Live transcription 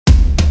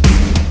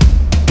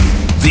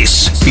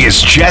This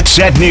is Jets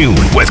at Noon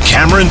with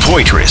Cameron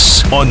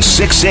Poitras on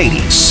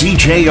 680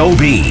 CJOB.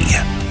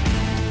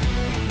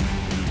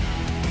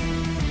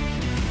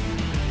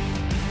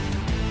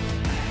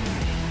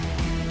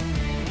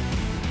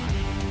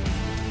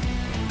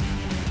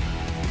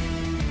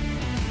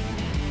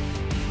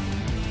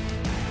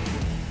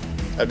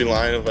 I'd be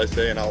lying if I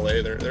say in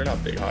LA they're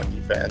not big hockey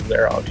fans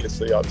there.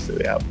 Obviously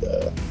they have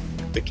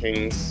the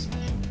Kings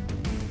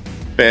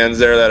fans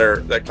there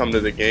that come to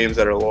the games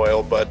that are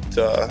loyal, but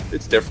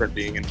it's different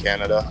being in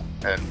Canada,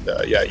 and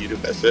you do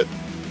miss it.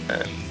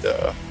 And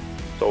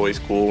it's always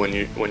cool when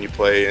you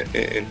play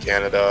in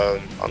Canada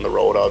and on the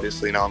road.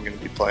 Obviously now I'm going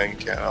to be playing in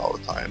Canada all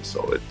the time,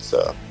 so it's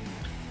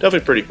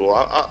definitely pretty cool.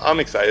 I'm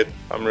excited.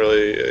 I'm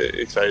really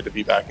excited to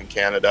be back in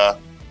Canada.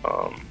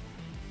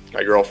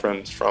 My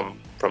girlfriend's from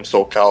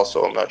SoCal,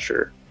 so I'm not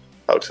sure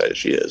how excited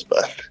she is,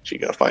 but she's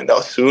gonna find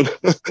out soon.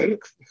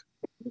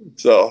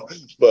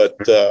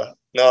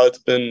 No, it's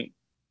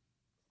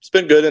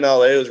been good in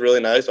LA. It was really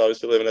nice.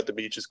 Obviously, living at the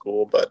beach is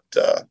cool, but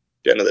at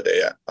the end of the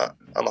day,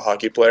 I'm a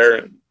hockey player,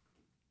 and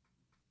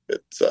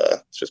it's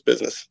just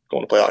business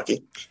going to play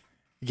hockey.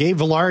 Gabe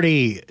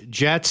Vilardi,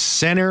 Jets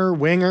center,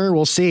 winger.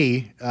 We'll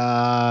see.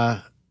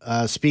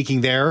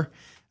 Speaking there.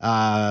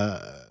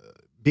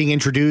 Being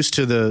introduced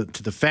to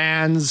the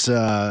fans,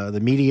 the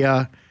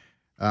media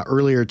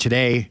earlier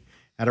today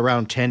at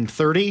around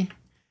 10:30.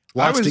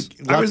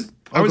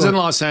 I was in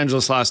Los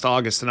Angeles last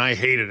August, and I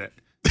hated it.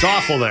 It's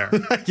awful there.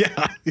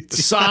 Yeah. The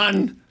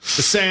sun,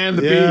 the sand,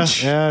 the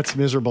beach. Yeah, it's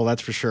miserable,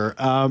 that's for sure.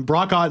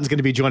 Brock Otten's going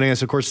to be joining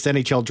us. Of course, it's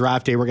NHL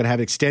Draft Day. We're going to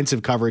have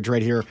extensive coverage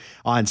right here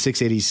on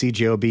 680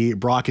 CJOB.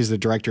 Brock is the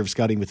director of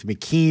scouting with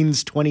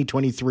McKeen's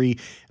 2023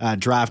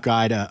 draft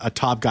guide, a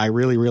top guy,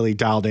 really, really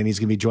dialed in. He's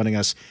going to be joining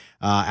us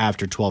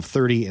after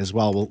 12:30 as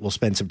well. We'll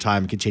spend some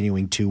time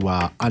continuing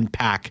to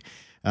unpack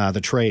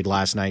the trade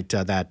last night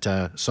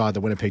that saw the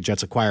Winnipeg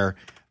Jets acquire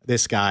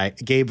this guy.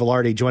 Gabe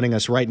Vilardi joining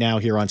us right now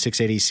here on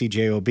 680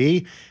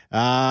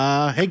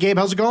 CJOB. Hey, Gabe,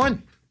 how's it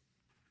going?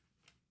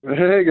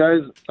 Hey,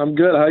 guys. I'm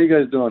good. How you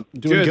guys doing?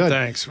 Doing good.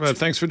 Thanks. Well,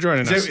 thanks for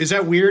joining us. Is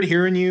that weird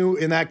hearing you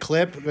in that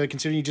clip,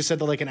 considering you just said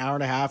that like an hour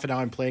and a half, and now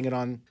I'm playing it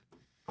on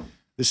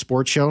this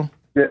sports show?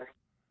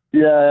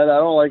 Yeah, I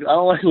don't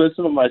like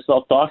listening to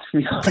myself talk to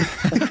me.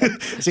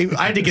 See,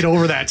 I had to get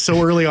over that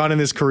so early on in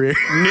this career.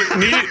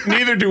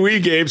 Neither do we,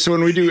 Gabe. So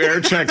when we do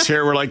air checks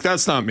here, we're like,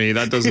 that's not me.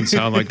 That doesn't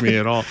sound like me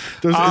at all.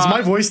 Is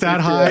my voice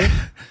that high?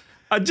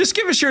 Just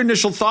give us your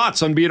initial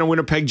thoughts on being a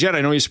Winnipeg Jet. I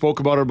know you spoke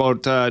about it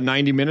about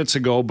 90 minutes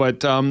ago,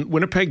 but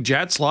Winnipeg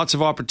Jets, lots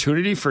of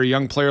opportunity for a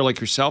young player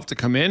like yourself to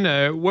come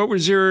in. What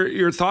was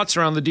your thoughts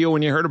around the deal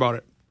when you heard about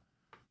it?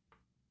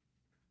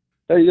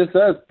 Hey, just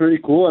that's pretty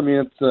cool. I mean,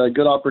 it's a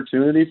good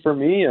opportunity for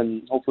me,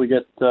 and hopefully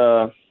get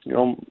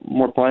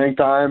more playing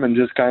time and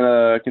just kind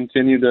of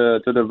continue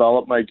to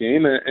develop my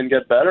game and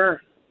get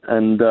better.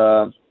 And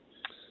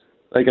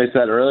like I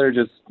said earlier,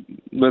 just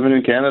living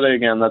in Canada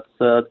again,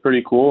 that's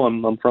pretty cool.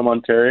 I'm from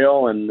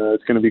Ontario, and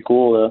it's going to be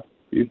cool to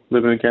be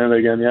living in Canada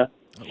again. Yeah.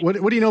 What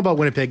do you know about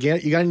Winnipeg?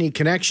 You got any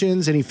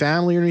connections, any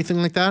family or anything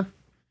like that?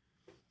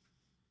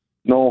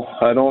 No,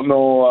 I don't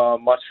know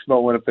much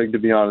about Winnipeg, to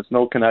be honest.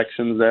 No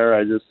connections there.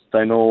 I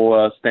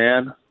know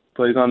Stan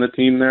plays on the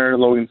team there,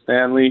 Logan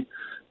Stanley.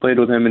 Played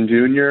with him in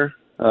junior.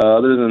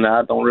 Other than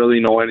that, don't really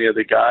know any of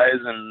the guys,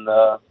 and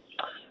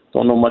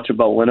don't know much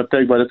about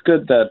Winnipeg. But it's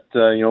good that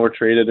we're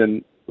traded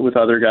in with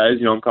other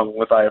guys. I'm coming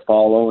with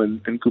Iafallo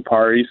and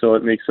Kupari, so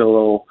it makes it a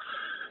little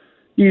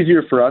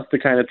easier for us to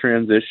kind of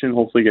transition,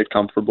 hopefully get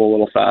comfortable a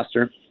little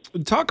faster.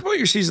 Talk about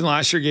your season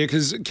last year, Gabe,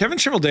 because Kevin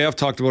Cheveldayoff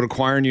talked about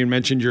acquiring you and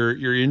mentioned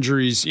your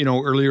injuries,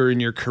 earlier in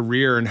your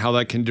career and how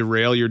that can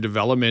derail your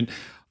development.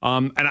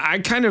 And I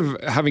kind of,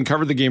 having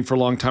covered the game for a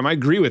long time, I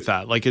agree with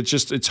that. Like,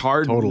 it's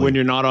hard when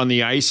you're not on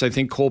the ice. I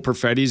think Cole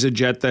Perfetti's a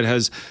Jet that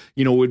has,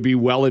 would be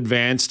well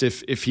advanced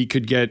if he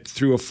could get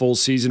through a full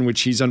season,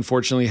 which he's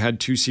unfortunately had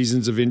 2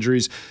 seasons of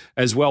injuries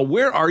as well.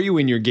 Where are you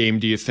in your game,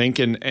 do you think?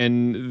 And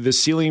the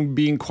ceiling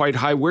being quite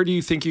high, where do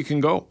you think you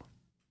can go?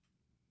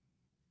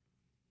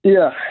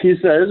 Yeah, he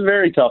said it's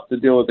very tough to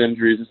deal with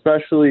injuries,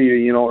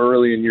 especially,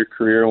 early in your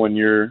career when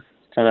you're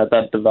kind of at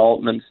that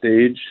development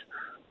stage.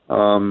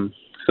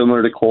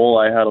 Similar to Cole,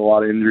 I had a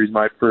lot of injuries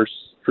my first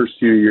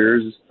few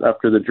years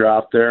after the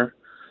draft there.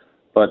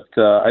 But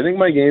I think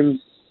my game's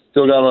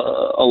still got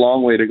a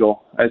long way to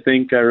go. I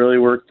think I really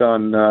worked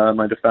on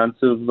my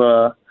defensive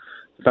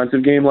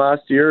game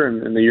last year,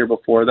 and the year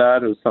before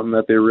that. It was something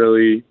that they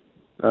really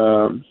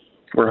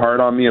were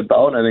hard on me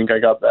about. I think I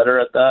got better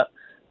at that.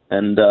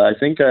 And I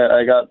think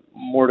I got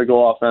more to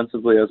go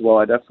offensively as well.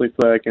 I definitely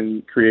feel I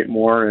can create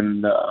more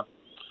and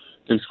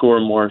score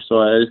more. So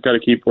I just got to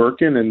keep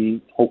working,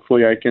 and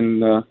hopefully I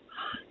can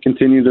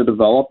continue to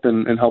develop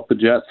and help the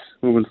Jets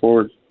moving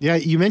forward. Yeah,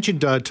 you mentioned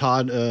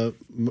Todd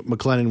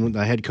McLennan,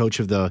 the head coach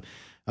of the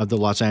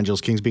Los Angeles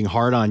Kings, being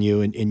hard on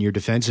you in your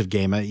defensive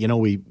game.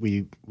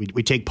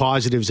 We take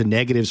positives and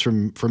negatives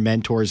from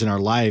mentors in our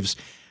lives.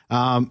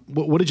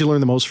 What did you learn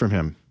the most from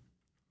him?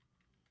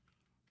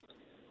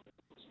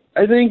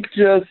 I think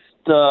just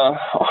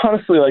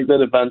honestly like the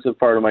defensive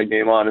part of my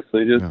game.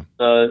 Honestly, just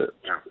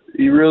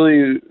you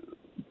really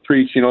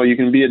preach. You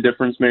can be a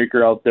difference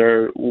maker out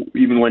there,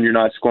 even when you're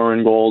not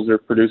scoring goals or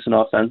producing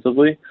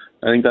offensively.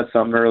 I think that's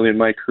something early in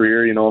my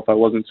career. If I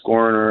wasn't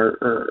scoring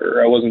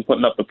or I wasn't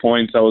putting up the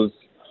points, I was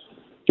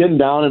getting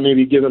down and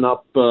maybe giving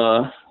up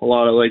a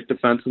lot of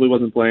defensively,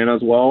 wasn't playing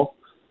as well.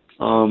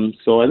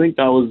 So I think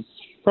that was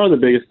probably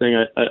the biggest thing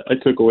I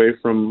took away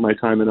from my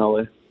time in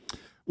LA.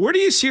 Where do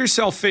you see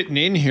yourself fitting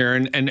in here,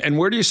 and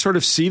where do you sort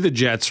of see the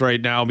Jets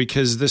right now?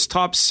 Because this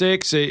top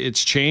six,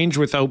 it's changed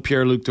without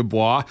Pierre-Luc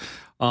Dubois.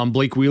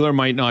 Blake Wheeler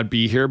might not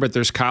be here, but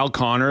there's Kyle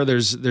Connor,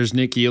 there's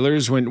Nick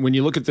Ehlers. When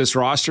you look at this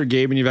roster,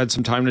 Gabe, and you've had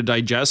some time to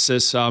digest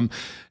this,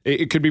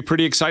 it could be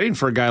pretty exciting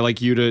for a guy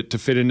like you to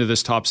fit into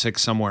this top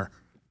six somewhere.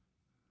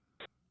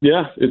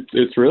 Yeah,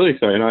 it's really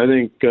exciting. I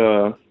think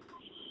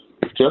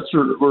Jets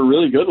were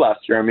really good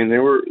last year. I mean, they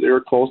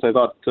were close. I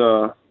thought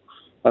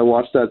I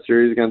watched that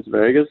series against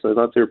Vegas. I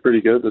thought they were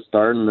pretty good at the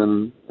start, and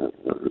then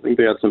I think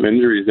they had some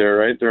injuries there,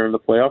 right? They're in the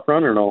playoff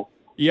run or no?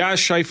 Yeah,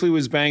 Scheifele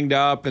was banged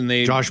up, and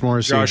Josh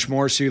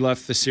Morrissey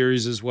left the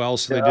series as well.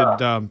 So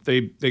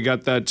they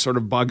got that sort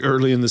of bug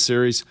early in the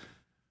series.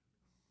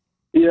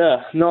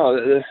 Yeah,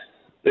 no,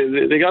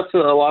 they got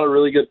a lot of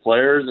really good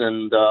players,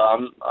 and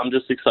I'm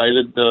just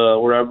excited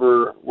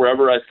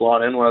wherever I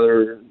slot in,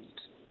 whether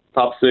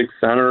top six,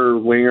 center,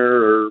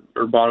 winger,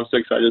 or bottom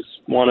six. I just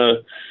want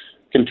to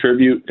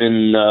contribute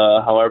in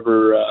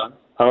however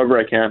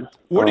I can.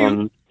 What do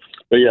you?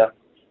 But yeah.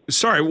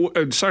 Sorry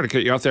to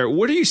cut you off there.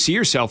 What do you see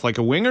yourself, like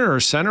a winger or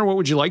a center? What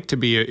would you like to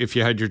be if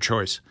you had your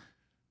choice?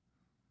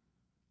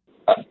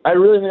 I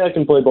really think I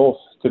can play both,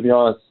 to be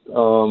honest.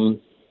 Wherever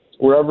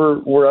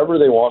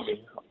they want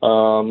me.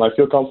 I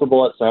feel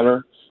comfortable at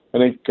center. I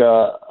think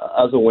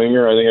as a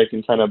winger, I think I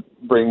can kind of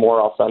bring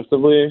more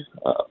offensively.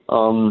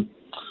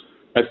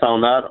 I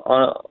found that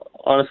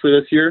honestly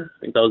this year.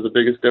 I think that was the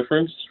biggest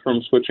difference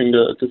from switching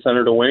to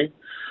center to wing.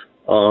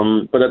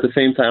 But at the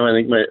same time, I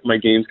think my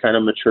game's kind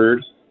of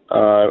matured.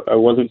 I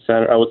wasn't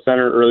center. I was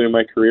center early in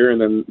my career, and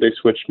then they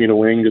switched me to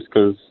wing just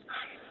because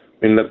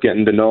we ended up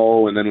getting to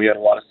know, and then we had a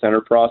lot of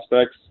center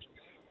prospects.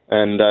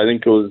 And I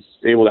think it was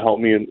able to help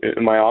me in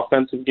my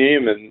offensive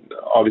game, and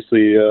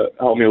obviously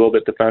help me a little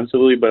bit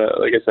defensively. But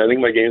like I said, I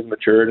think my game's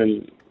matured,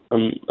 and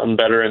I'm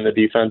better in the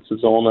defensive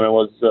zone than I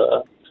was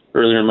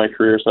earlier in my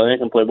career. So I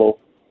think I can play both.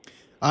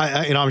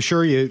 I'm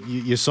sure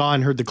you saw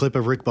and heard the clip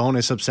of Rick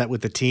Bowness upset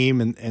with the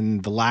team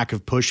and the lack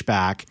of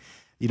pushback.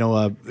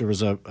 There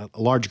was a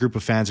large group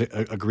of fans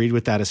agreed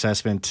with that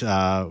assessment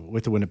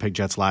with the Winnipeg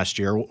Jets last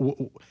year.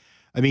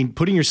 I mean,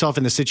 putting yourself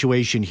in the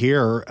situation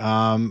here,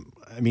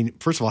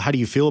 first of all, how do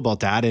you feel about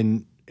that?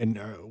 And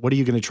what are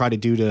you going to try to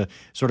do to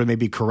sort of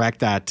maybe correct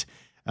that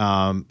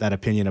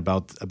opinion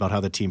about how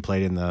the team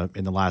played in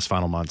the last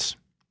final months?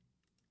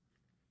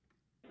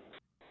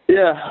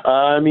 Yeah,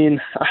 I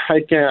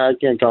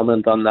can't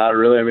comment on that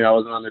really. I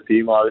wasn't on the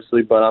team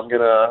obviously, but I'm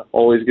gonna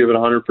always give it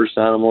 100%.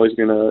 I'm always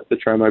gonna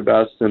try my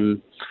best, and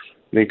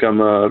I think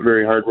I'm a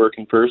very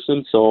hardworking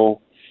person.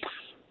 So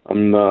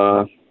I'm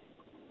gonna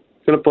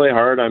play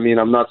hard.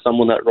 I'm not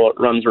someone that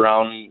runs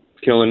around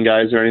killing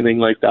guys or anything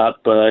like that,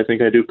 but I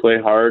think I do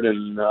play hard,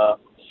 and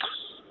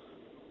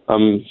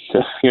I'm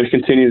gonna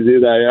continue to do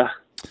that. Yeah.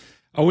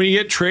 When you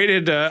get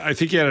traded, I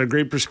think you had a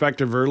great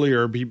perspective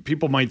earlier.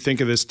 People might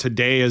think of this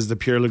today as the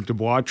Pierre-Luc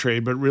Dubois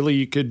trade, but really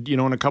you could, in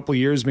a couple of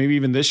years, maybe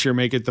even this year,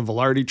 make it the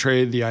Vilardi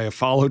trade, the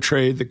Iafallo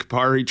trade, the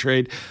Kapari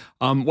trade.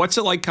 What's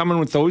it like coming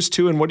with those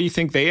two, and what do you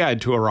think they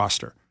add to a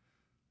roster?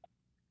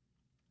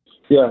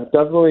 Yeah,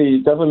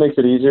 definitely makes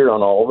it easier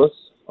on all of us,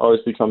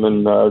 obviously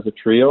coming as a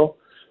trio.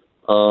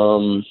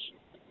 I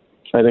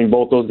think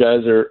both those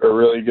guys are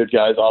really good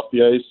guys off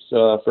the ice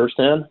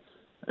firsthand,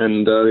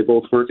 and they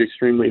both work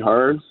extremely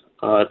hard.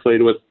 I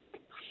played with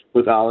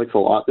Alex a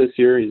lot this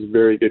year. He's a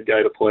very good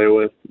guy to play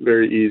with,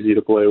 very easy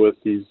to play with.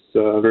 He's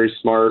very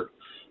smart.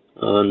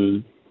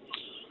 You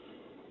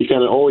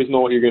kind of always know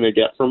what you're going to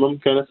get from him,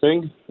 kind of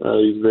thing.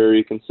 He's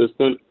very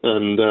consistent,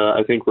 and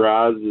I think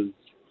Raz he's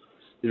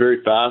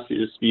very fast.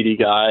 He's a speedy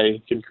guy. He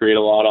can create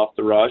a lot off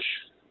the rush,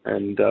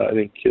 and I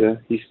think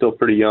he's still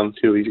pretty young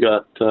too. He's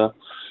got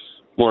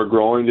more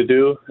growing to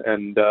do,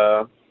 and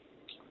we're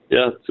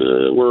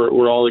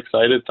all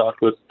excited.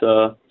 Talked with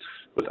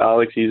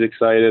Alex, he's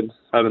excited.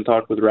 I haven't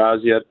talked with Raz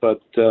yet,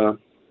 but it's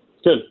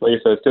good. Like I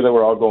said, it's good that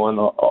we're all going,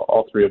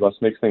 all three of us.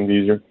 Makes things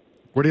easier.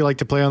 Where do you like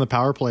to play on the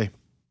power play?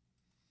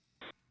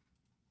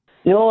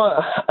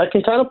 I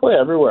can kind of play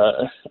everywhere.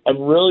 I'm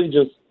really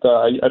just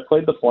I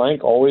played the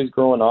flank always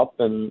growing up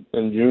and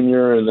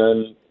junior, and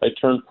then I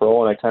turned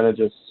pro, and I kind of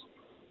just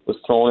was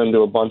thrown into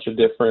a bunch of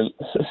different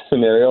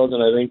scenarios.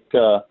 And I think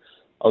I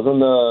was on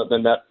the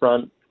net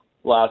front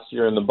last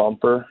year in the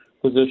bumper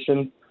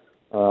position.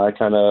 I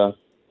kind of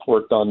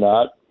worked on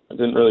that. I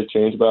didn't really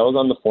change, but I was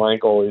on the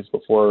flank always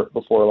before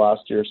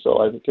last year,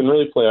 so I can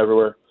really play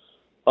everywhere.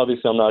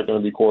 Obviously, I'm not going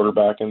to be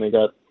quarterback, and they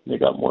got they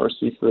got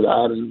Morrissey for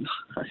that, and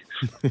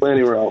I play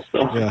anywhere else. So.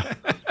 Yeah.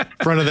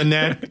 Front of the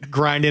net,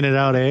 grinding it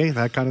out,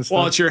 that kind of stuff.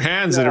 Well, it's your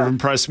hands that have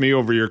impressed me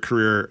over your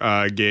career,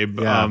 Gabe,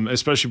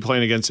 especially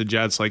playing against the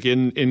Jets. Like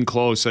in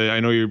close, I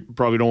know you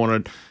probably don't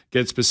want to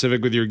get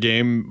specific with your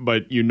game,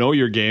 but you know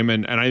your game,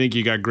 and I think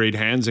you got great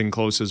hands in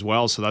close as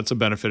well, so that's a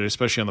benefit,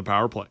 especially on the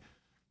power play.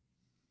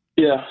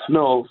 Yeah,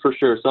 no, for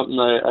sure. Something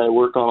I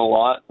work on a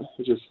lot,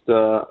 just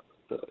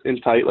in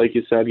tight, like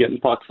you said, getting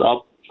pucks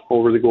up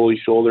over the goalie's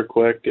shoulder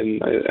quick,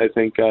 and I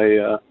think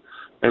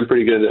I'm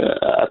pretty good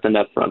at the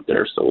net front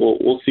there. So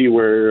we'll see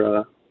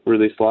where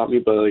they slot me,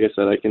 but like I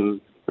said, I can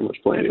pretty much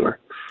play anywhere.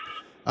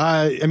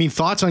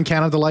 Thoughts on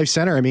Canada Life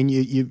Center? I mean,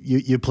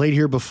 you played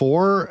here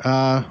before.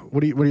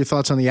 What are your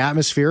thoughts on the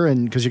atmosphere?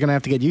 And because you're going to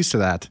have to get used to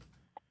that.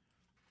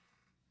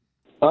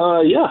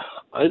 Yeah,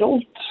 I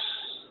don't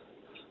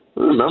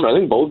remember. I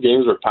think both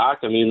games were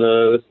packed. I mean,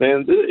 the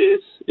fans,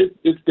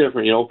 it's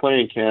different,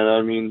 playing in Canada.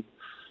 I mean,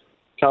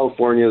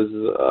 California's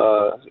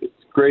it's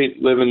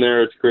great living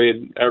there. It's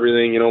great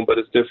everything, but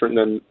it's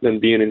different than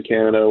being in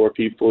Canada where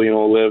people,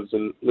 live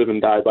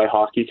and die by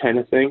hockey kind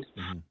of thing.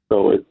 Mm-hmm.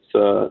 So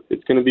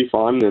it's going to be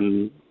fun,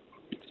 and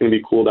it's going to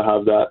be cool to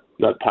have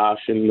that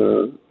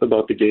passion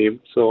about the game.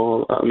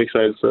 So I'm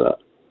excited for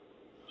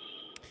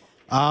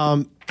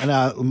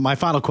that. My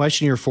final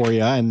question here for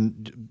you,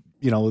 and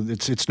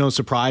it's no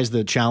surprise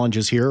the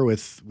challenges here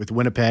with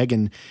Winnipeg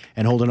and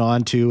holding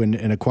on to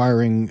and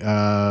acquiring,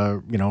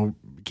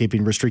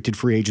 keeping restricted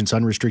free agents,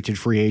 unrestricted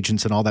free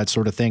agents, and all that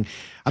sort of thing.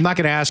 I'm not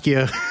going to ask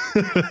you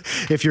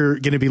if you're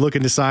going to be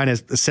looking to sign a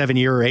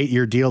 7-year or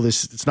 8-year deal.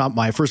 It's not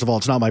my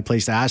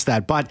place to ask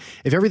that. But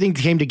if everything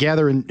came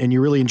together and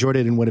you really enjoyed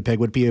it in Winnipeg,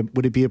 would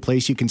it be a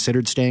place you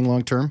considered staying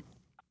long term?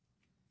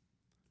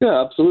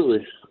 Yeah,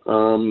 absolutely.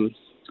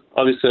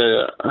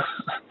 Obviously,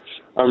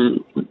 I'm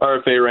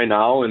RFA right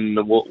now, and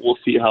we'll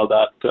see how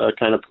that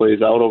kind of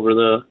plays out over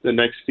the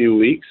next few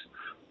weeks.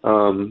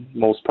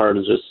 Most part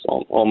is just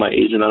all my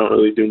agent. I don't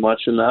really do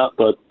much in that,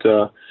 but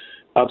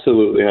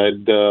absolutely,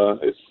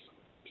 if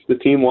the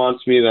team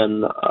wants me,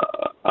 then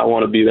I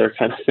want to be there,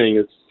 kind of thing.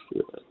 It's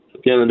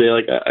at the end of the day,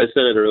 like I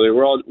said it earlier,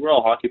 we're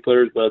all hockey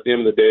players, but at the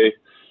end of the day,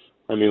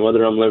 I mean,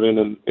 whether I'm living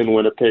in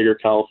Winnipeg or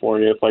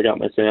California, if I got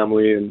my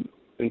family and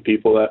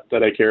people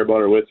that I care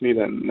about are with me,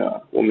 then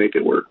we'll make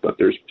it work. But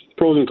there's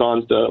pros and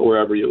cons to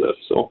wherever you live,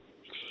 so.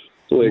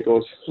 The way it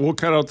goes. We'll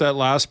cut out that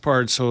last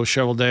part, so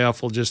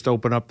Cheveldayoff will just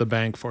open up the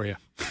bank for you.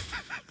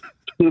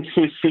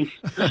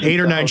 8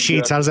 or 9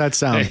 sheets. How does that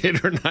sound?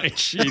 8 or 9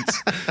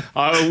 sheets.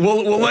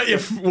 We'll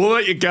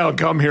let you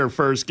come here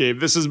first, Gabe.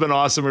 This has been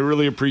awesome. We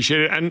really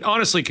appreciate it, and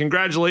honestly,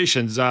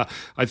 congratulations. I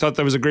thought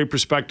that was a great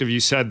perspective.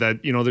 You said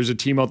that there's a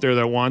team out there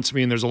that wants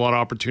me, and there's a lot of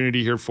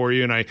opportunity here for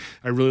you. And I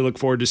really look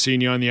forward to seeing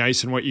you on the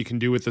ice and what you can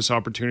do with this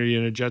opportunity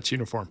in a Jets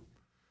uniform.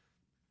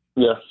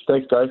 Yeah,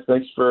 thanks, guys.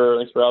 Thanks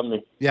for having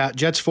me. Yeah,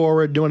 Jets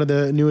forward, one of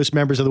the newest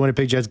members of the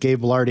Winnipeg Jets,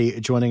 Gabe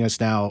Vilardi, joining us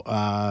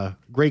now.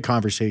 Great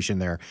conversation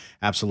there.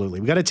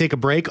 Absolutely. We got to take a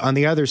break. On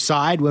the other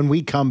side, when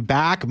we come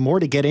back, more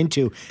to get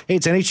into. Hey,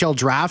 it's NHL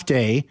Draft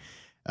Day.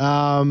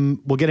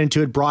 We'll get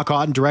into it. Brock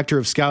Otten, Director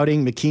of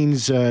Scouting,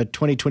 McKeen's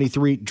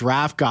 2023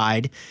 Draft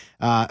Guide.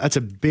 That's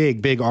a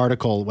big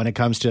article when it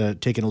comes to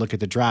taking a look at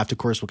the draft. Of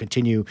course, we'll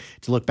continue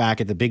to look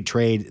back at the big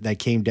trade that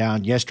came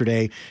down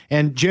yesterday.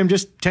 And Jim,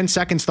 just 10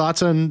 seconds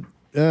thoughts on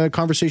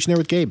conversation there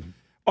with Gabe.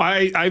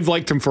 I've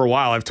liked him for a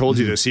while. I've told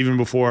you this even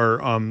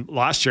before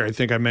last year. I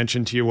think I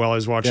mentioned to you while I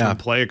was watching him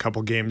play a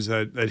couple games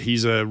that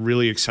he's a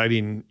really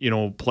exciting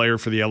player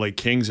for the LA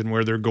Kings and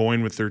where they're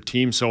going with their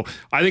team. So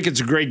I think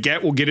it's a great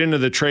get. We'll get into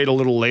the trade a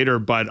little later,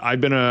 but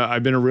I've been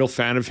a real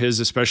fan of his,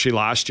 especially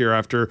last year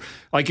after,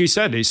 like you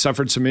said, he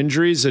suffered some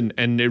injuries and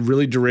it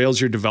really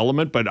derails your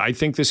development. But I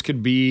think this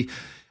could be.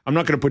 I'm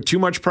not going to put too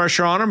much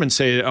pressure on him and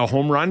say a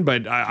home run,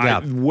 but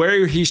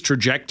where he's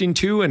trajecting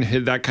to and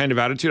that kind of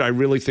attitude, I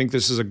really think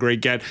this is a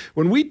great get.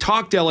 When we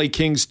talked LA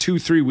Kings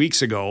 2-3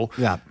 weeks ago,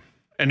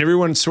 and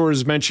everyone sort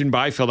of mentioned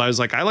Byfield, I was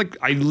like, I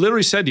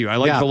literally said to you, I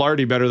like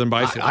Vilardi better than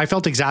Byfield. I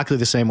felt exactly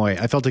the same way.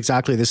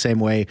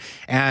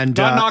 And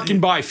not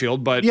knocking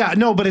Byfield, but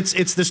but it's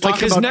this talk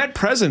like his about net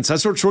presence.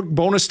 That's what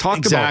Bonus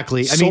talked about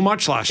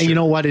much last year. And you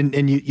know what?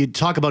 And you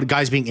talk about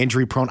guys being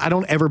injury prone. I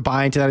don't ever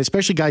buy into that,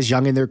 especially guys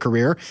young in their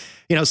career.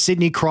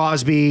 Sidney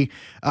Crosby,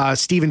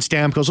 Steven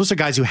Stamkos, those are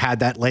guys who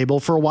had that label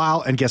for a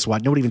while. And guess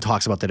what? Nobody even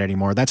talks about that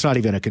anymore. That's not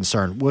even a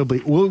concern. We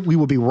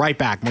will be right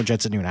back. More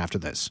Jets at Noon after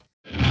this.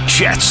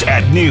 Jets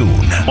at Noon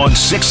on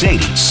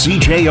 680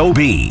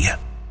 CJOB.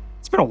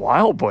 It's been a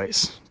while,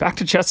 boys. Back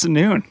to Jets at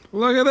Noon.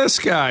 Look at this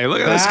guy.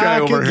 Look at this guy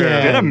over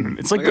here.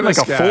 It's been like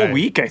a full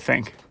week, I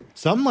think.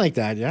 Something like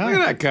that, yeah. Look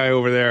at that guy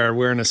over there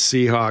wearing a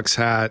Seahawks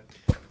hat.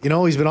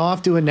 He's been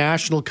off doing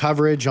national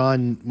coverage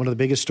on one of the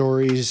biggest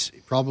stories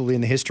probably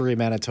in the history of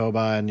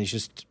Manitoba, and he's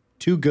just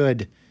too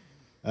good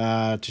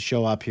to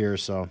show up here.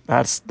 So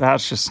that's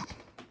just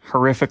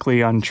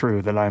horrifically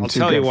untrue that I'm too good for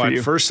you. I'll tell you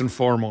what, first and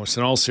foremost,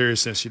 in all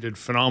seriousness, you did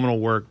phenomenal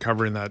work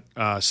covering that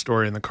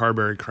story in the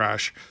Carberry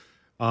crash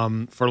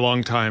for a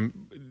long time.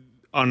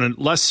 on a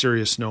less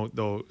serious note,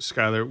 though,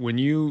 Skylar, when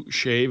you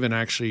shave and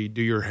actually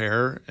do your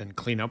hair and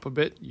clean up a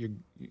bit, you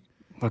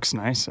Looks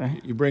nice, eh?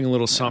 You bring a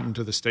little something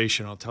to the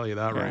station, I'll tell you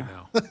that right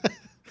now.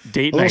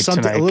 Date night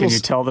tonight. Can you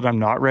tell that I'm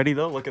not ready,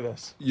 though? Look at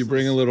this. You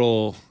bring a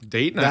little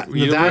date night.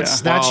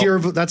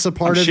 That's a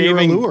part of your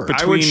allure.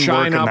 I would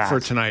shine up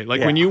for tonight.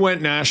 Like when you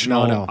went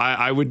national, No.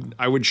 I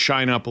would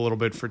shine up a little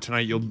bit for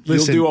tonight. You'll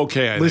do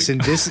okay, I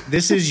think.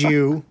 This is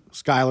you,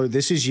 Skylar.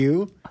 This is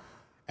you,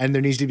 and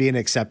there needs to be an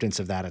acceptance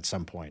of that at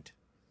some point.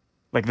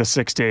 Like the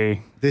 6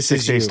 day. This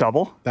six is day you.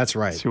 stubble. That's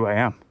right. That's who I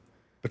am.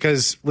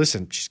 Because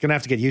listen, she's gonna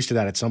have to get used to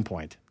that at some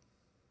point.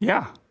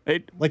 Yeah.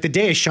 Like the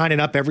day is shining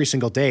up every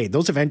single day.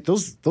 Those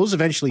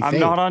eventually fade. I'm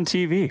not on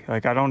TV.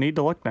 Like I don't need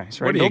to look nice,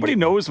 right? Nobody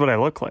knows what I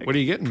look like. What are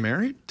you getting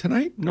married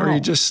tonight? No. Or are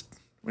you just?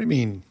 What do you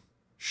mean?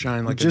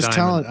 Shine like a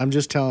diamond. I'm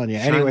just telling you.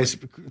 Anyways,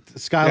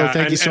 Skylar,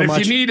 thank you so much.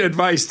 And if you need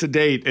advice to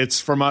date, it's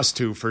from us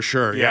two for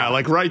sure. Yeah,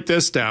 like write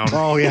this down.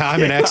 Oh yeah,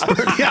 I'm an expert.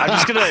 Yeah, I'm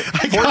just gonna.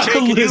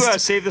 Can you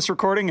save this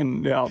recording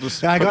and I'll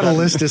just. I got a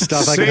list of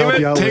stuff I can help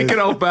you out with. Take it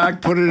out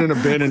back, put it in a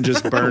bin, and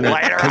just burn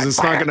it because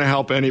it's not going to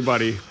help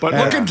anybody. But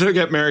looking to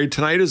get married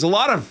tonight is a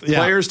lot of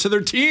players to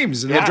their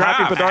teams in the draft.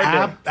 Happy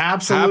Bedard Day.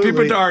 Absolutely. Happy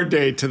Bedard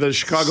Day to the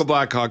Chicago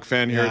Blackhawk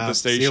fan here at the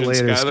station, See you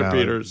later, Skylar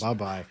Peters. Bye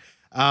bye.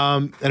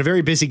 And a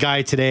very busy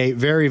guy today.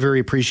 Very, very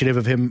appreciative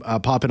of him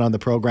popping on the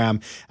program.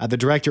 The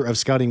director of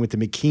scouting with the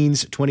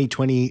McKeen's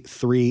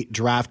 2023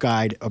 draft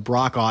guide,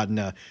 Brock Otten,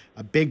 a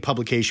big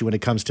publication when it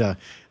comes to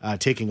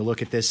taking a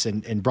look at this.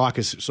 And Brock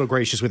is so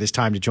gracious with his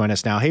time to join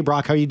us now. Hey,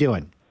 Brock, how are you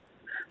doing?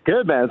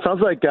 Good, man. It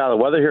sounds like the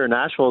weather here in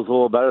Nashville is a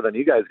little better than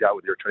you guys got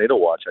with your tornado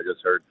watch, I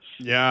just heard.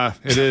 Yeah,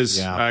 it is,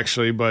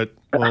 actually. But,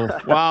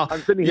 wow.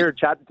 I'm sitting here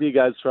chatting to you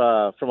guys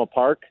from a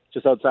park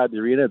just outside the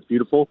arena. It's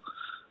beautiful.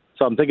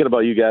 So I'm thinking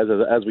about you guys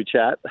as we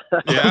chat.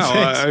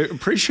 I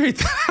appreciate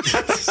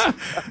that.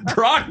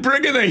 Brock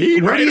bringing the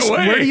heat away.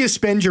 Where do you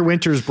spend your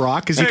winters,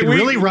 Brock? Because you can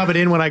really rub it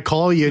in when I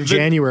call you in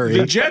January.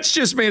 The Jets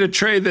just made a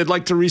trade. They'd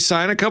like to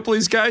re-sign a couple of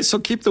these guys, so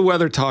keep the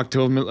weather talk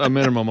to a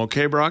minimum,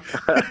 okay, Brock?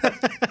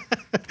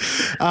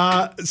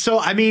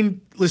 So,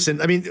 listen,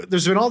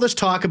 there's been all this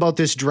talk about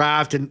this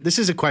draft, and this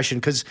is a question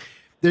because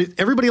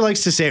everybody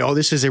likes to say, oh,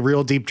 this is a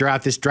real deep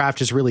draft. This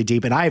draft is really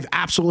deep. And I have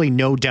absolutely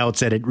no doubts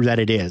that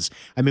it is.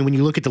 I mean, when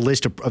you look at the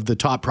list of the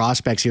top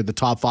prospects here, the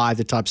top 5,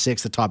 the top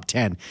 6, the top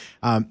 10,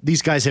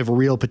 these guys have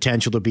real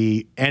potential to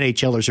be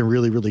NHLers and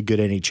really, really good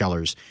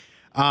NHLers.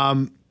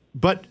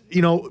 But,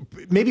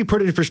 maybe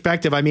put it in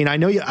perspective. I mean, I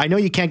know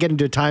you can't get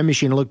into a time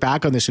machine and look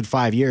back on this in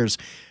 5 years,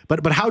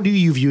 but how do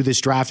you view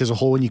this draft as a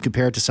whole when you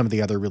compare it to some of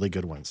the other really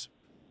good ones?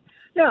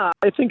 Yeah,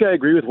 I think I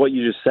agree with what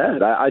you just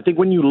said. I think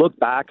when you look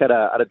back at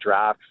a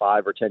draft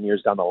 5 or 10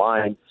 years down the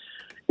line,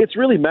 it's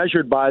really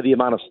measured by the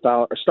amount of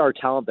star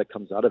talent that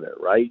comes out of it,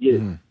 right?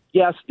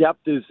 Yes,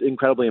 depth is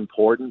incredibly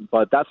important,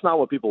 but that's not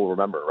what people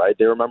remember, right?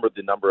 They remember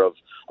the number of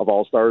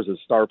all-stars as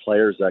star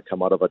players that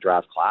come out of a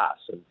draft class.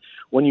 And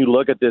when you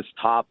look at this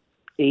top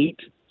 8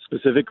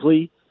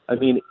 specifically, I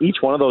mean, each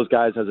one of those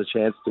guys has a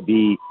chance to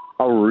be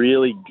a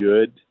really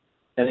good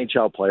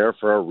NHL player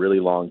for a really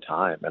long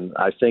time. And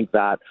I think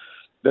that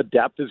the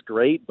depth is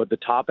great, but the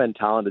top-end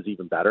talent is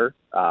even better.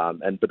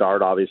 And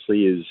Bedard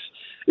obviously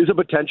is a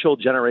potential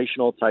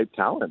generational type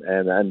talent,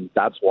 and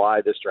that's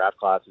why this draft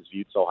class is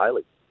viewed so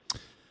highly.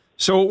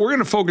 So we're going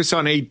to focus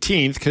on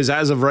 18th because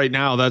as of right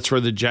now, that's where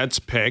the Jets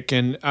pick.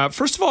 And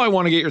first of all, I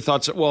want to get your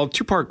thoughts. Well,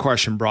 two-part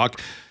question, Brock.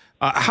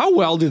 How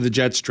well did the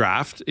Jets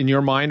draft in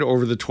your mind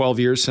over the 12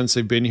 years since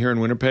they've been here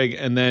in Winnipeg?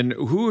 And then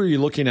who are you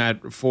looking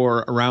at for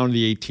around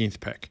the 18th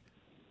pick?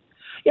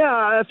 Yeah,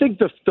 I think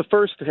the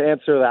first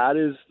answer to that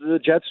is the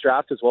Jets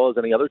draft as well as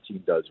any other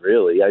team does,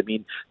 really. I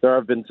mean, there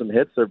have been some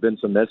hits, there have been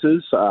some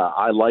misses.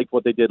 I like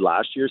what they did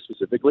last year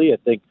specifically. I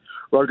think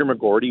Roger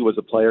McGorty was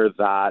a player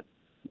that,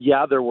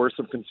 there were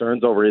some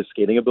concerns over his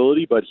skating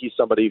ability, but he's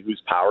somebody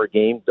whose power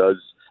game does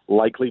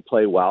likely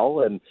play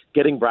well. And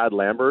getting Brad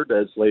Lambert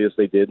as late as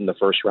they did in the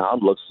first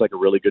round looks like a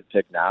really good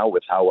pick now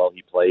with how well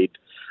he played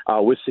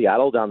with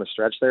Seattle down the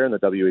stretch there in the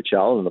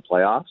WHL and in the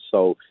playoffs.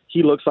 So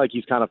he looks like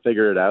he's kind of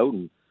figured it out,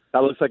 and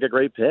that looks like a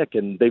great pick,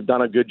 and they've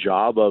done a good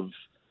job of,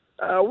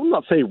 we'll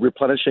not say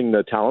replenishing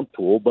the talent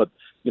pool, but,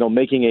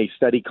 making a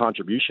steady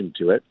contribution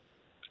to it.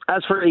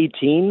 As for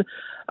 18,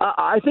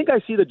 I think I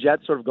see the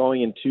Jets sort of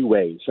going in two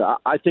ways.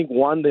 I think,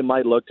 one, they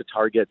might look to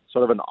target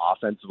sort of an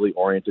offensively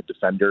oriented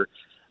defender.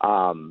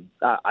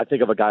 I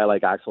think of a guy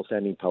like Axel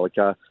Sandin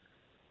Pellikka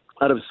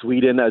out of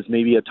Sweden as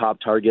maybe a top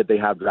target. They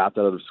have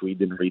drafted out of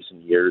Sweden in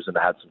recent years and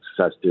had some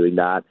success doing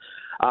that.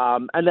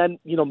 And then,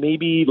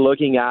 maybe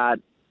looking at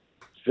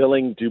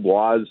filling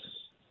Dubois'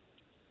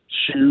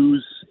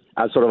 shoes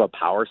as sort of a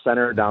power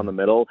center down the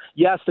middle.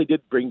 Yes, they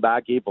did bring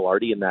back Gabe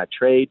Vilardi in that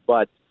trade,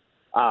 but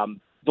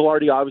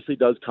Vilardi obviously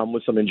does come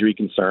with some injury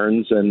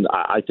concerns, and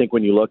I think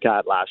when you look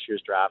at last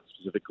year's draft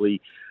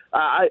specifically,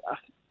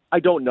 I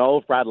don't know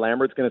if Brad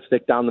Lambert's going to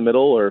stick down the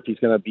middle or if he's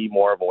going to be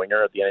more of a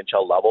winger at the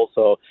NHL level.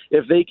 So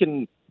if they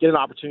can get an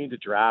opportunity to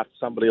draft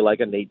somebody like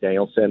a Nate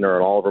Danielson or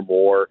an Oliver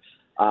Moore,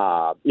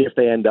 if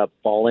they end up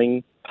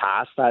falling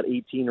past that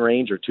 18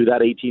 range or to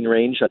that 18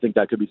 range, I think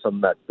that could be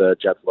something that the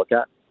Jets look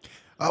at.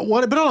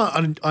 What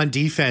about on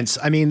defense?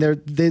 I mean,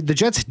 the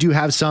Jets do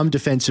have some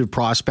defensive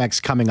prospects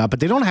coming up, but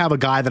they don't have a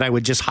guy that I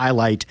would just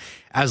highlight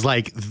as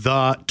like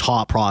the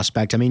top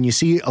prospect. I mean, you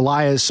see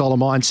Elias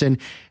Solomonson,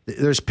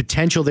 there's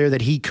potential there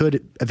that he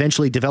could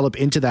eventually develop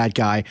into that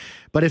guy.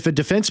 But if a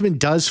defenseman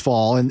does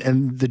fall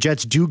and the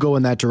Jets do go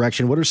in that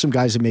direction, what are some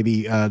guys that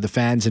maybe the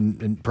fans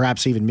and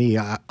perhaps even me,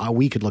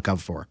 we could look out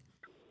for?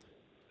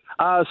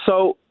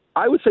 So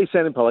I would say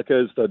Sandin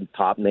Pellikka is the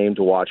top name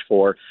to watch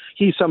for.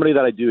 He's somebody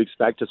that I do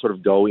expect to sort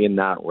of go in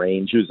that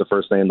range. He was the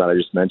first name that I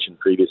just mentioned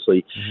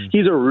previously. Mm-hmm.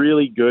 He's a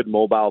really good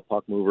mobile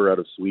puck mover out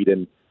of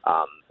Sweden.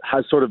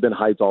 Has sort of been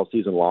hyped all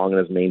season long and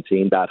has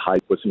maintained that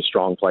hype with some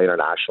strong play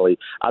internationally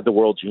at the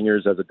World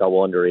Juniors as a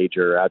double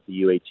underager at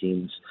the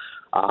U18s.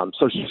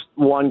 So he's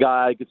one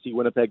guy I could see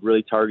Winnipeg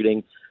really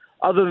targeting.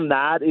 Other than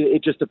that,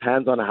 it just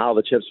depends on how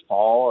the chips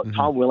fall. Mm-hmm.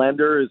 Tom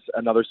Willander is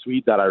another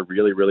Swede that I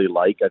really, really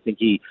like. I think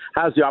he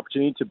has the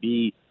opportunity to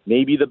be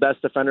maybe the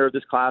best defender of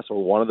this class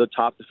or one of the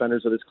top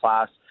defenders of this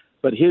class,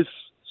 but his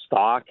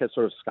stock has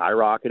sort of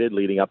skyrocketed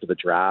leading up to the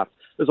draft.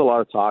 There's a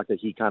lot of talk that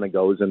he kind of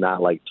goes in that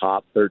like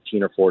top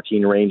 13 or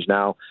 14 range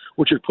now,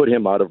 which would put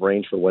him out of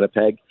range for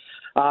Winnipeg.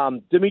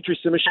 Dmitry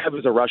Simashev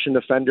is a Russian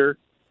defender.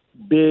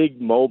 Big,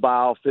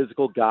 mobile,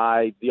 physical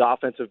guy. The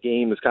offensive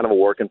game is kind of a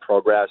work in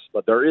progress,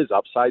 but there is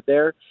upside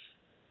there.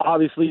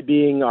 Obviously,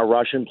 being a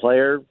Russian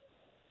player,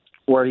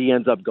 where he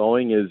ends up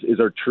going is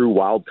a true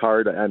wild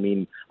card. I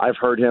mean, I've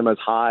heard him as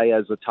high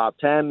as the top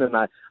 10, and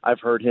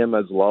I've heard him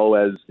as low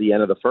as the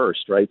end of the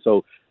first, right?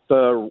 So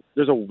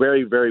there's a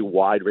very, very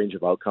wide range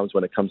of outcomes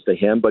when it comes to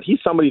him, but he's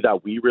somebody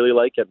that we really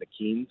like at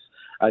McKeen's.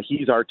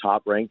 He's our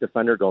top-ranked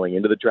defender going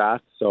into the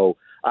draft, so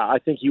I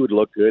think he would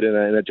look good in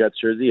a Jets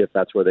jersey if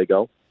that's where they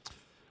go.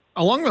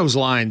 Along those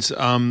lines,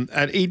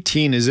 at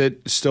 18, is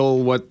it still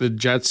what the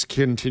Jets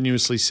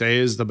continuously say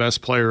is the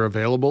best player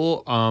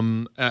available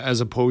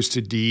as opposed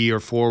to D or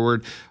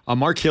forward?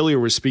 Mark Hillier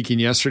was speaking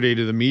yesterday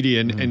to the media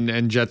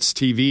and Jets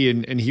TV,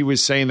 and he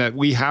was saying that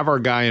we have our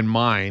guy in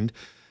mind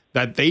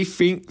that they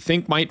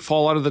think might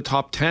fall out of the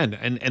top 10.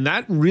 And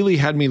that really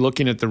had me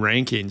looking at the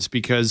rankings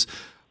because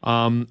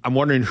I'm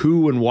wondering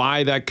who and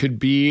why that could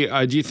be.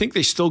 Do you think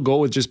they still go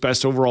with just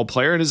best overall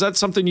player? And is that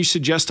something you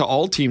suggest to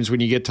all teams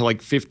when you get to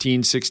like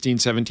 15, 16,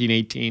 17,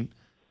 18?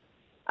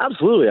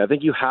 Absolutely. I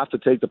think you have to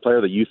take the player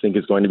that you think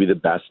is going to be the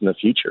best in the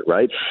future,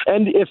 right?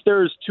 And if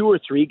there's two or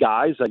three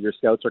guys that your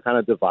scouts are kind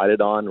of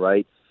divided on,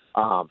 right,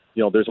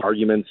 there's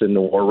arguments in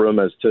the war room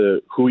as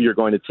to who you're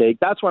going to take.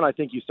 That's when I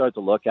think you start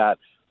to look at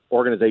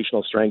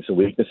organizational strengths and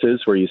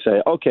weaknesses where you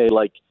say, okay,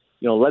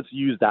 let's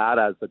use that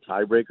as the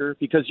tiebreaker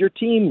because your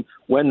team,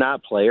 when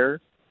that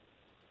player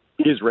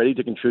is ready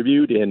to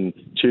contribute in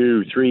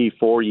 2, 3,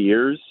 4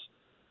 years,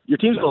 your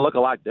team's going to look a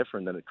lot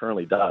different than it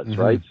currently does,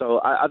 right? So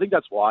I think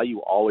that's why you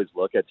always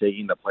look at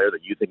taking the player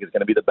that you think is going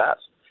to be the best.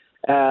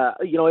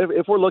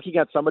 If we're looking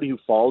at somebody who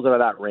falls out of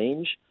that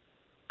range,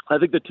 I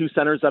think the two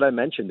centers that I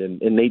mentioned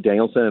in Nate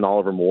Danielson and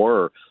Oliver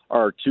Moore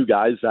are two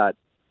guys that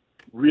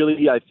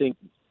really, I think,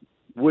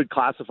 would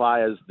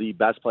classify as the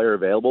best player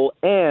available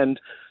and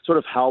sort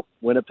of help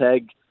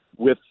Winnipeg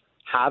with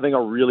having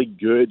a really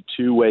good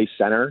two-way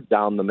center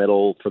down the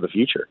middle for the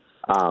future.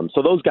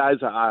 So those guys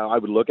I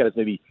would look at as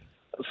maybe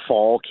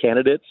fall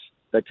candidates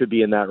that could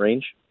be in that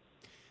range.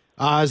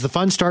 Is the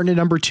fun starting at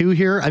number 2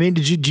 here? I mean,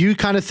 do you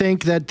kind of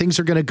think that things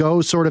are going to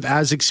go sort of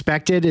as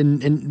expected?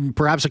 And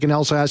perhaps I can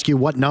also ask you,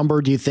 what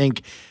number do you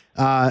think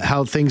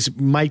how things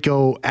might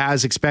go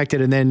as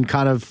expected and then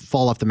kind of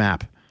fall off the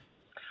map?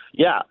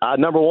 Yeah,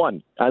 number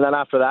 1. And then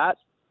after that,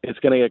 it's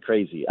going to get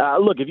crazy.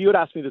 Look, if you had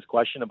asked me this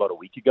question about a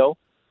week ago,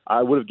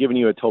 I would have given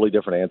you a totally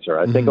different answer.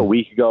 I think a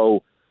week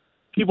ago,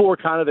 people were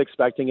kind of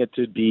expecting it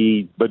to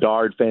be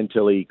Bedard,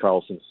 Fantilli,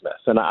 Carlson, Smith.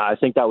 And I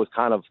think that was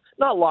kind of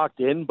not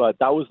locked in, but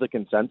that was the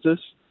consensus.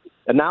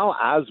 And now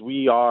as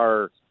we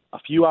are a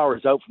few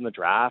hours out from the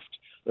draft,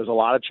 there's a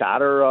lot of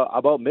chatter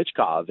about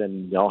Michkov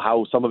and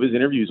how some of his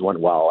interviews went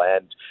well,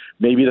 and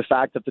maybe the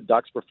fact that the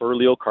Ducks prefer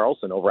Leo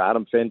Carlson over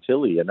Adam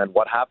Fantilli, and then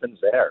what happens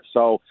there.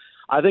 So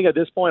I think at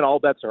this point, all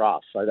bets are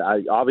off.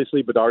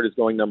 Obviously, Bedard is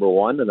going number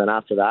 1, and then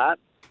after that,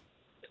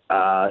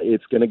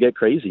 it's going to get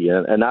crazy,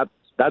 and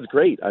that's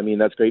great. I mean,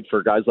 that's great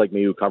for guys like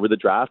me who cover the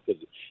draft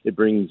because it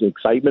brings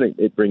excitement,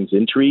 it brings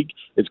intrigue.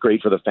 It's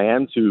great for the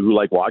fans who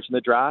like watching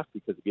the draft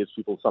because it gives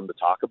people something to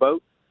talk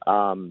about.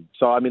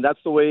 So I mean, that's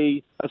the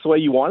way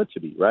you want it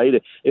to be, right?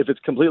 If it's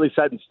completely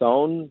set in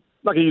stone, I'm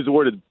not going to use the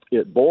word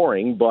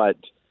boring, but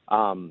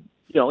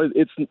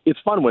it's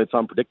fun when it's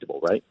unpredictable,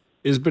 right?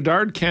 Is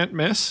Bedard can't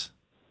miss?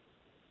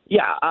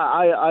 Yeah,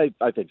 I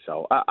think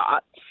so.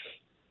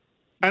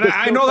 And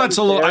I know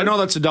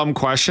that's a dumb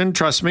question,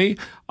 trust me.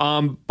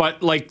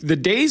 But like the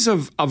days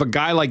of a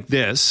guy like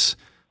this,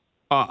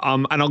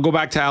 and I'll go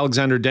back to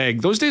Alexander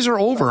Daigle, those days are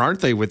over,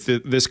 aren't they, with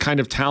this kind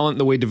of talent,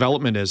 the way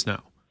development is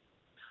now?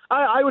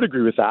 I would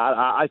agree with that.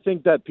 I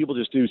think that people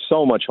just do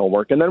so much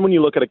homework. And then when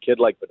you look at a kid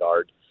like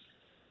Bedard,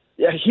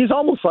 yeah, he's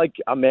almost like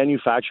a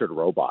manufactured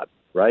robot.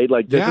 right?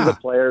 Like, this is a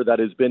player that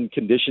has been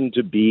conditioned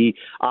to be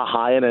a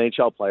high-end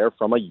NHL player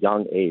from a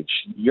young age.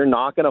 You're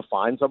not going to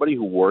find somebody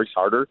who works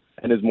harder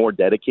and is more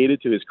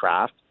dedicated to his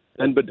craft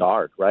than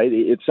Bedard, right?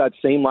 It's that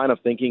same line of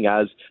thinking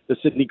as the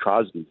Sidney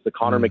Crosbys, the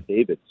Connor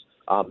McDavids.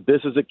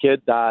 This is a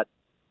kid that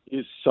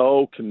is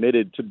so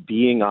committed to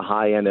being a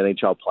high-end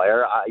NHL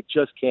player. I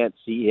just can't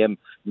see him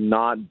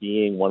not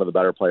being one of the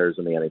better players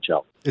in the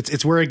NHL.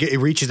 It's where it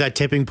reaches that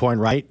tipping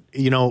point, right?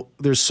 You know,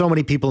 there's so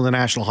many people in the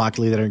National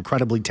Hockey League that are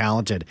incredibly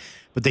talented,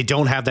 but they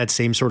don't have that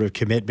same sort of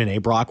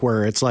commitment, Brock,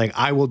 where it's like,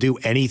 I will do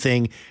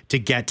anything to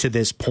get to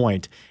this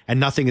point and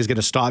nothing is going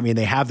to stop me. And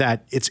they have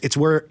that. It's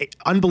where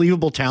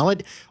unbelievable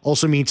talent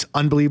also means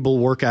unbelievable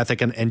work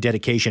ethic and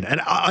dedication,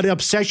 and an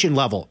obsession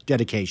level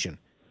dedication.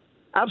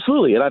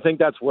 Absolutely. And I think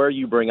that's where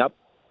you bring up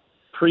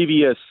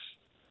previous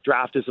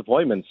draft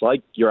disappointments,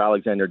 like your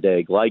Alexander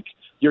Daigle, like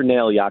your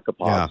Nail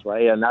Yakupovs,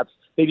 right? And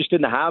they just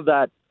didn't have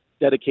that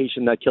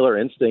dedication, that killer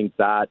instinct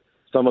that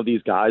some of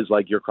these guys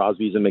like your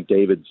Crosbys and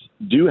McDavids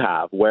do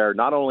have, where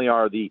not only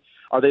are they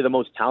the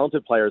most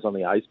talented players on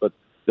the ice, but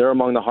they're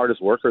among the hardest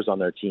workers on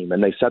their team,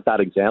 and they set that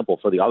example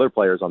for the other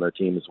players on their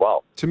team as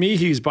well. To me,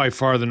 he's by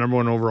far the number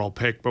one overall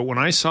pick, but when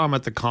I saw him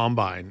at the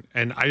Combine,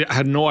 and I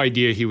had no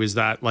idea he was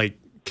that, like,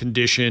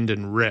 conditioned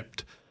and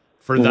ripped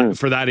for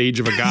that age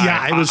of a guy.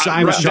 Yeah, I was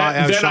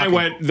shocked. Then I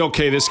went,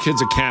 okay, this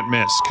kid's a can't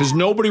miss, because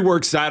nobody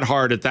works that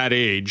hard at that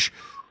age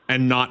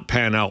and not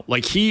pan out.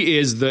 Like,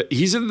 he's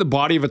in the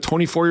body of a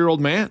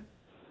 24-year-old man.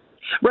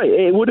 Right.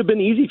 It would have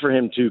been easy for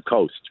him to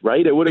coast,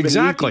 right? It would have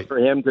been easy for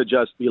him to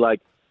just be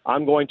like,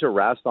 I'm going to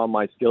rest on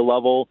my skill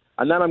level,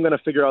 and then I'm going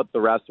to figure out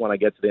the rest when I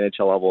get to the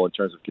NHL level in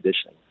terms of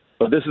conditioning.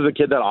 But this is a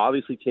kid that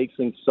obviously takes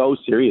things so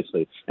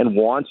seriously and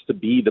wants to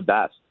be the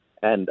best.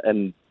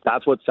 And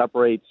that's what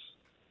separates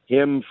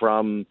him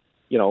from,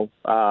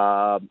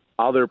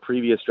 other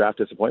previous draft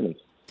disappointments.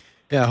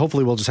 Yeah,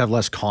 hopefully we'll just have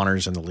less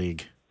Connors in the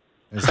league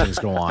as things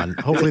go on.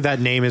 Hopefully that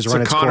name is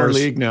run its course. It's a Connor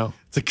league now.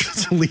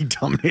 It's a league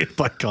dominated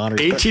by Connors.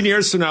 18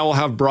 years from now, we'll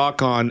have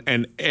Brock on,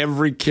 and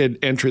every kid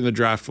entering the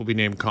draft will be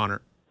named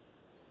Connor.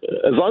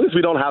 As long as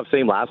we don't have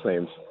same last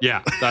names.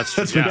 Yeah, that's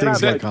when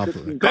things get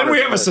complicated. Then we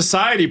have a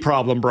society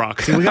problem,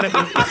 Brock. See, we gotta,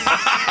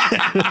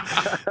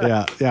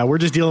 we're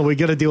just we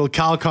got to deal with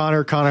Kyle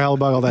Connor, Connor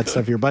Hellebuyck, all that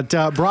stuff here. But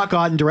Brock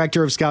Otten,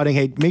 Director of Scouting,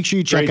 hey, make sure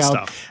you check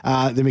out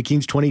the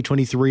McKeen's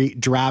 2023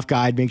 Draft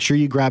Guide. Make sure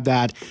you grab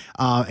that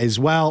as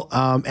well.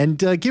 And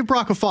give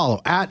Brock a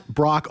follow at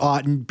Brock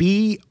Otten,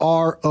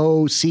 BROCKOTTEN.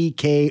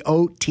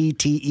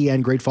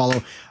 Great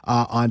follow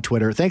on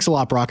Twitter. Thanks a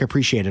lot, Brock. I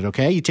appreciate it,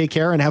 okay? You take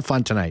care and have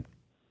fun tonight.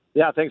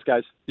 Yeah, thanks,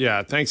 guys.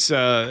 Yeah, thanks.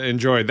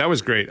 Enjoyed. That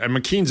was great. And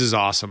McKeen's is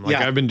awesome.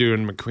 I've been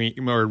doing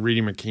reading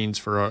McKeen's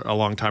for a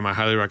long time. I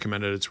highly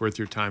recommend it. It's worth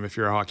your time if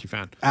you're a hockey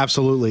fan.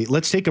 Absolutely.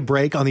 Let's take a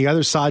break. On the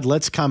other side,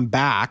 let's come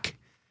back.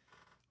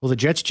 Well, the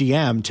Jets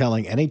GM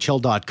telling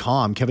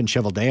NHL.com, Kevin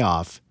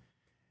Cheveldayoff,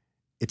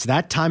 it's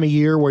that time of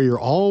year where you're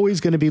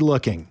always going to be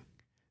looking.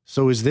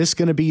 So is this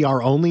going to be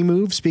our only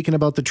move? Speaking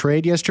about the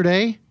trade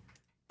yesterday?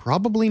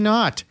 Probably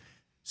not.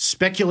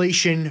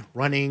 Speculation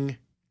running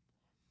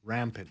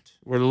rampant.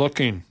 We're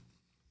looking.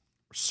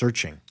 We're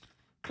searching.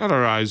 Got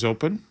our eyes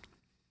open.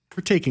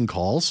 We're taking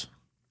calls.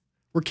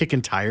 We're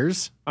kicking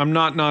tires. I'm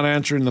not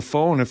answering the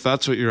phone if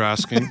that's what you're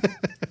asking.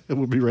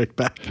 We'll be right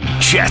back.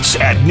 Jets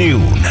at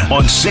noon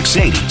on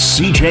 680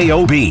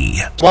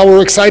 CJOB. Well,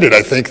 we're excited.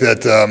 I think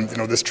that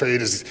this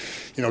trade is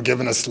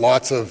given us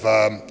lots of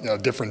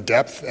different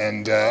depth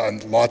and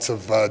lots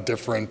of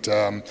different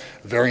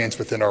variants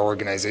within our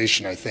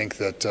organization. I think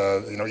that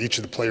each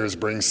of the players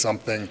brings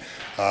something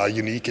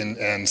unique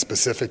and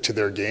specific to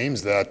their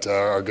games that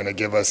are going to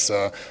give us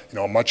a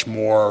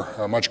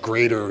much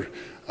greater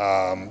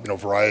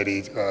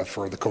variety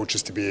for the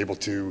coaches to be able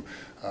to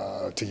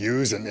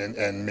use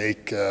and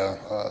make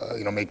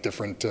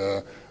different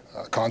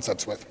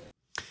concepts with.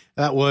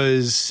 That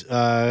was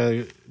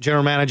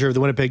General Manager of the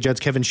Winnipeg Jets,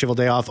 Kevin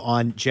Cheveldayoff,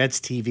 on Jets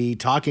TV,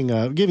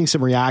 giving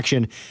some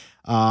reaction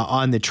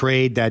on the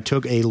trade that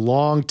took a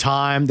long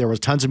time. There was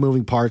tons of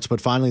moving parts,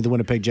 but finally the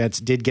Winnipeg Jets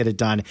did get it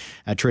done,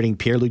 trading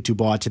Pierre-Luc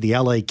Dubois to the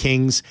LA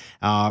Kings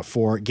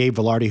for Gabe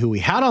Vilardi, who we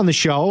had on the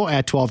show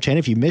at 12:10.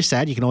 If you missed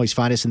that, you can always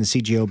find us in the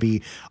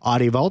CJOB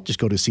Audio Vault. Just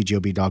go to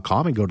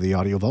CJOB.com and go to the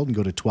Audio Vault and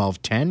go to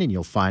 12:10 and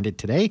you'll find it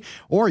today.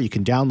 Or you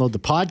can download the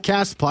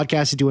podcast. The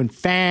podcast is doing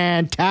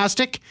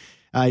fantastic.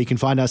 You can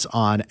find us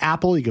on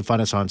Apple. You can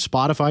find us on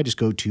Spotify. Just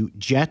go to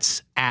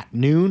Jets at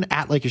Noon,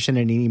 like you're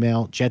sending an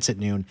email, Jets at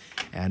Noon,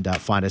 and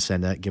find us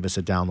and give us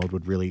a download.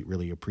 Would really,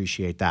 really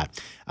appreciate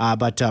that.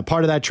 But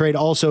part of that trade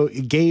also,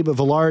 Gabe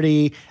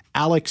Vilardi,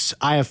 Alex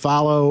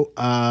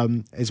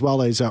Iafallo, as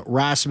well as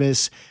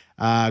Rasmus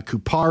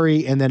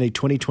Kupari, and then a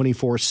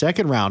 2024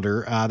 second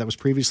rounder that was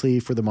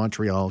previously for the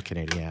Montreal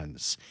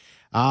Canadiens.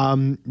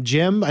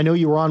 Jim, I know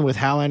you were on with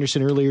Hal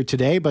Anderson earlier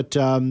today, but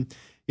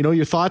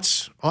your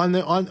thoughts on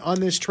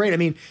this trade. I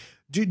mean,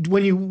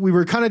 when you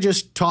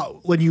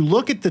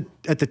look at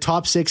the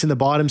top six and the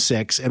bottom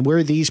six and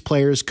where these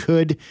players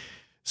could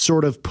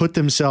sort of put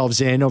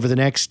themselves in over the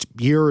next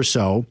year or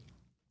so,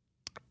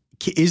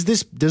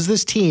 does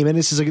this team, and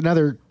this is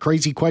another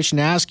crazy question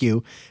to ask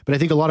you, but I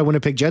think a lot of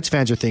Winnipeg Jets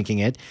fans are thinking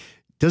it,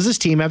 does this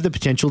team have the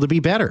potential to be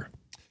better?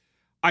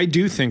 I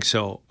do think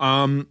so.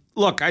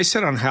 Look, I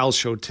said on Hal's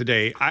show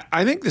today,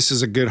 I think this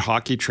is a good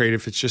hockey trade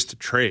if it's just a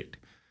trade.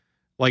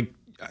 Like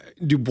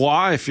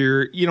Dubois, if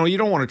you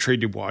don't want to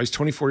trade Dubois. He's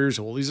 24 years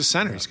old. He's a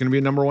center. He's going to be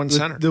a number one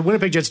center. The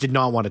Winnipeg Jets did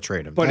not want to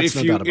trade him. But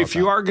if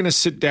you are going to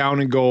sit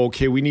down and go,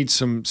 okay, we need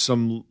some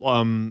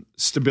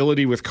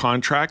stability with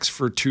contracts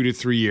for 2 to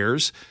 3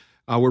 years.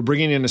 We're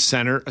bringing in a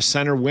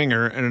center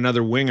winger, and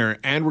another winger,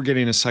 and we're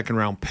getting a second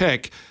round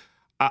pick.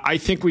 I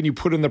think when you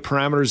put in the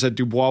parameters that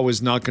Dubois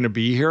was not going to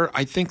be here,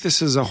 I think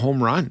this is a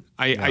home run.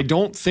 I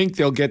don't think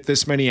they'll get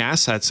this many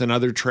assets in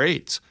other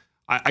trades.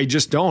 I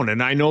just don't.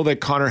 And I know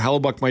that Connor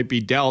Hellebuyck might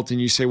be dealt, and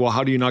you say, well,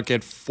 how do you not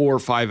get 4 or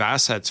 5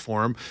 assets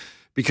for him?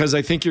 Because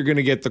I think you're going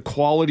to get the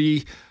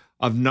quality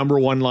of number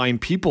one line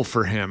people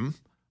for him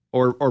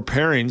or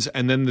pairings,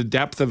 and then the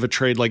depth of a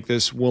trade like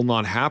this will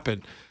not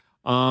happen.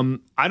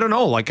 I don't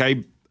know. Like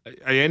I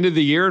ended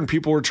the year and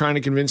people were trying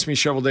to convince me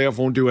Cheveldayoff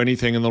won't do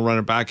anything and they'll run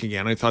it back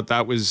again. I thought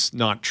that was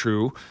not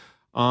true.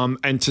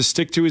 And to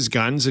stick to his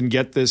guns and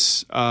get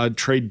this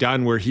trade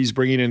done where he's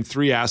bringing in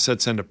 3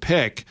 assets and a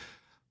pick,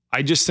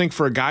 I just think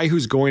for a guy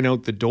who's going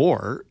out the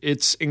door,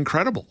 it's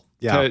incredible.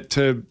 Yeah.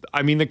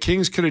 The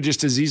Kings could have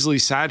just as easily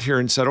sat here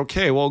and said,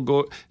 okay, well,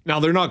 go. Now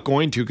they're not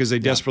going to because they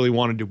desperately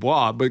wanted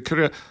Dubois, but could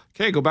have,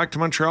 okay, go back to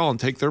Montreal and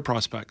take their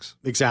prospects.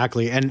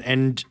 Exactly.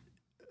 And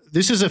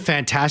this is a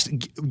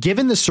fantastic,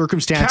 given the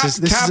circumstances.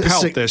 Cap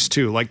helped this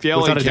too. Like the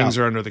LA Kings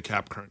are under the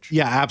cap crunch.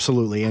 Yeah,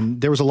 absolutely.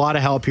 And there was a lot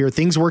of help here.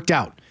 Things worked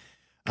out.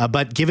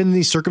 But given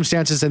the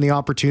circumstances and the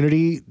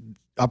opportunities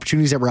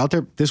that were out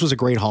there, this was a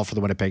great haul for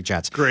the Winnipeg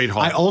Jets. Great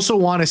haul. I also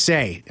want to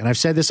say, and I've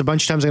said this a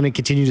bunch of times, I'm going to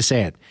continue to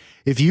say it.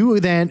 If you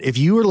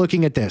are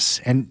looking at this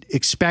and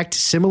expect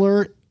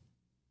similar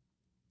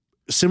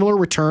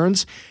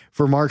returns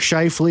for Mark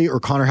Scheifele or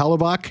Connor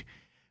Hellebuyck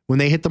when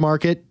they hit the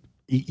market,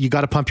 you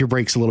got to pump your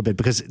brakes a little bit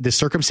because the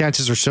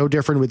circumstances are so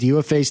different with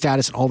UFA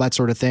status and all that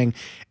sort of thing,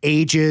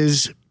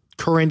 ages,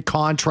 current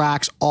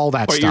contracts, all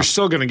that stuff. But you're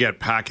still going to get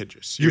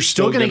packages. You're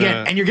still going to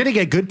get, and you're going to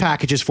get good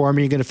packages for them,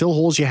 and you're going to fill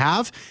holes you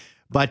have.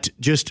 But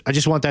I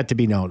just want that to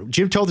be known.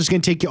 Jim Toth is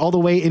going to take you all the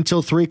way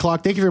until 3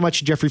 o'clock. Thank you very much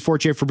to Jeffrey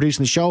Fortier for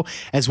producing the show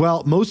as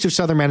well. Most of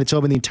southern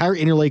Manitoba and the entire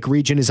Interlake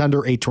region is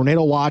under a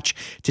tornado watch.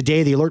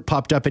 Today, the alert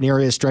popped up in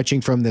areas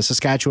stretching from the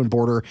Saskatchewan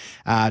border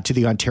to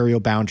the Ontario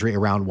boundary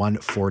around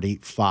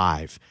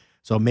 1:45.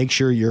 So make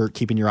sure you're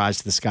keeping your eyes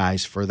to the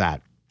skies for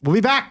that. We'll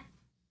be back.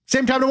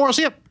 Same time tomorrow.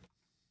 See you.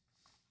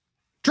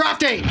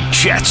 Draft day.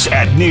 Jets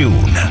at noon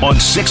on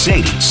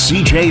 680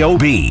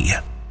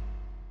 CJOB.